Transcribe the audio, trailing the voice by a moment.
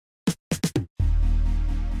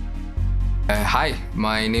Hi,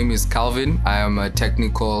 my name is Calvin. I am a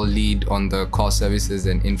technical lead on the core services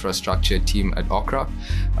and infrastructure team at Okra.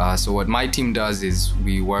 So what my team does is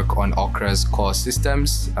we work on Okra's core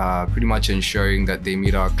systems, pretty much ensuring that they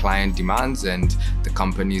meet our client demands and the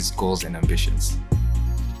company's goals and ambitions.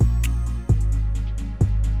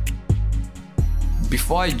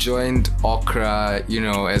 Before I joined Okra,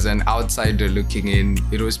 as an outsider looking in,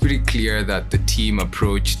 it was pretty clear that the team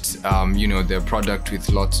approached, their product with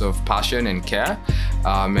lots of passion and care.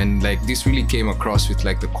 And this really came across with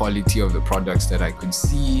the quality of the products that I could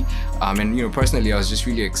see. And personally, I was just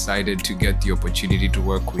really excited to get the opportunity to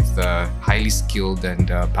work with highly skilled and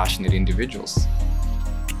passionate individuals.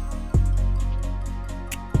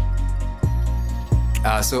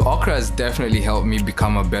 So Okra has definitely helped me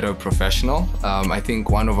become a better professional. I think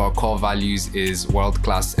one of our core values is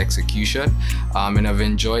world-class execution, and I've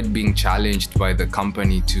enjoyed being challenged by the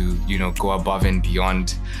company to go above and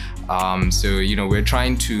beyond. So we're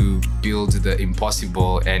trying to build the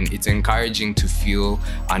impossible, and it's encouraging to feel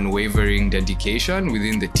unwavering dedication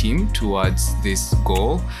within the team towards this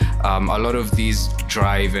goal. A lot of this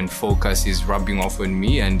drive and focus is rubbing off on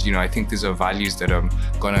me, and I think these are values that I'm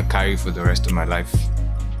gonna carry for the rest of my life.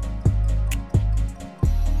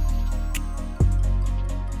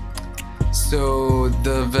 So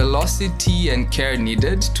the velocity and care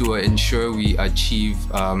needed to ensure we achieve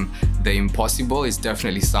the impossible is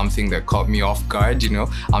definitely something that caught me off guard.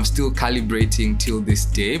 I'm still calibrating till this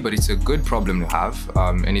day, but it's a good problem to have.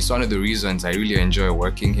 And it's one of the reasons I really enjoy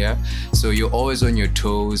working here. So you're always on your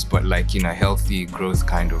toes, but in a healthy growth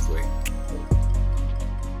kind of way.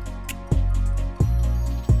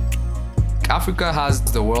 Africa has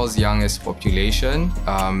the world's youngest population,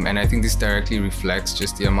 and I think this directly reflects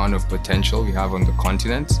just the amount of potential we have on the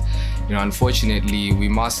continent. Unfortunately, we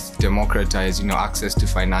must democratize, access to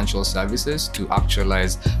financial services to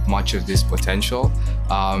actualize much of this potential.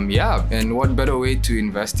 And what better way to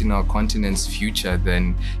invest in our continent's future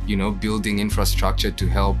than, building infrastructure to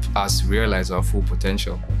help us realize our full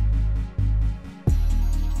potential.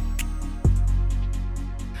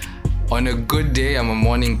 On a good day, I'm a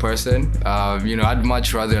morning person. I'd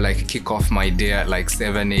much rather kick off my day at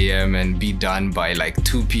 7 a.m. and be done by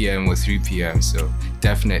 2 p.m. or 3 p.m. So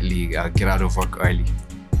definitely get out of work early.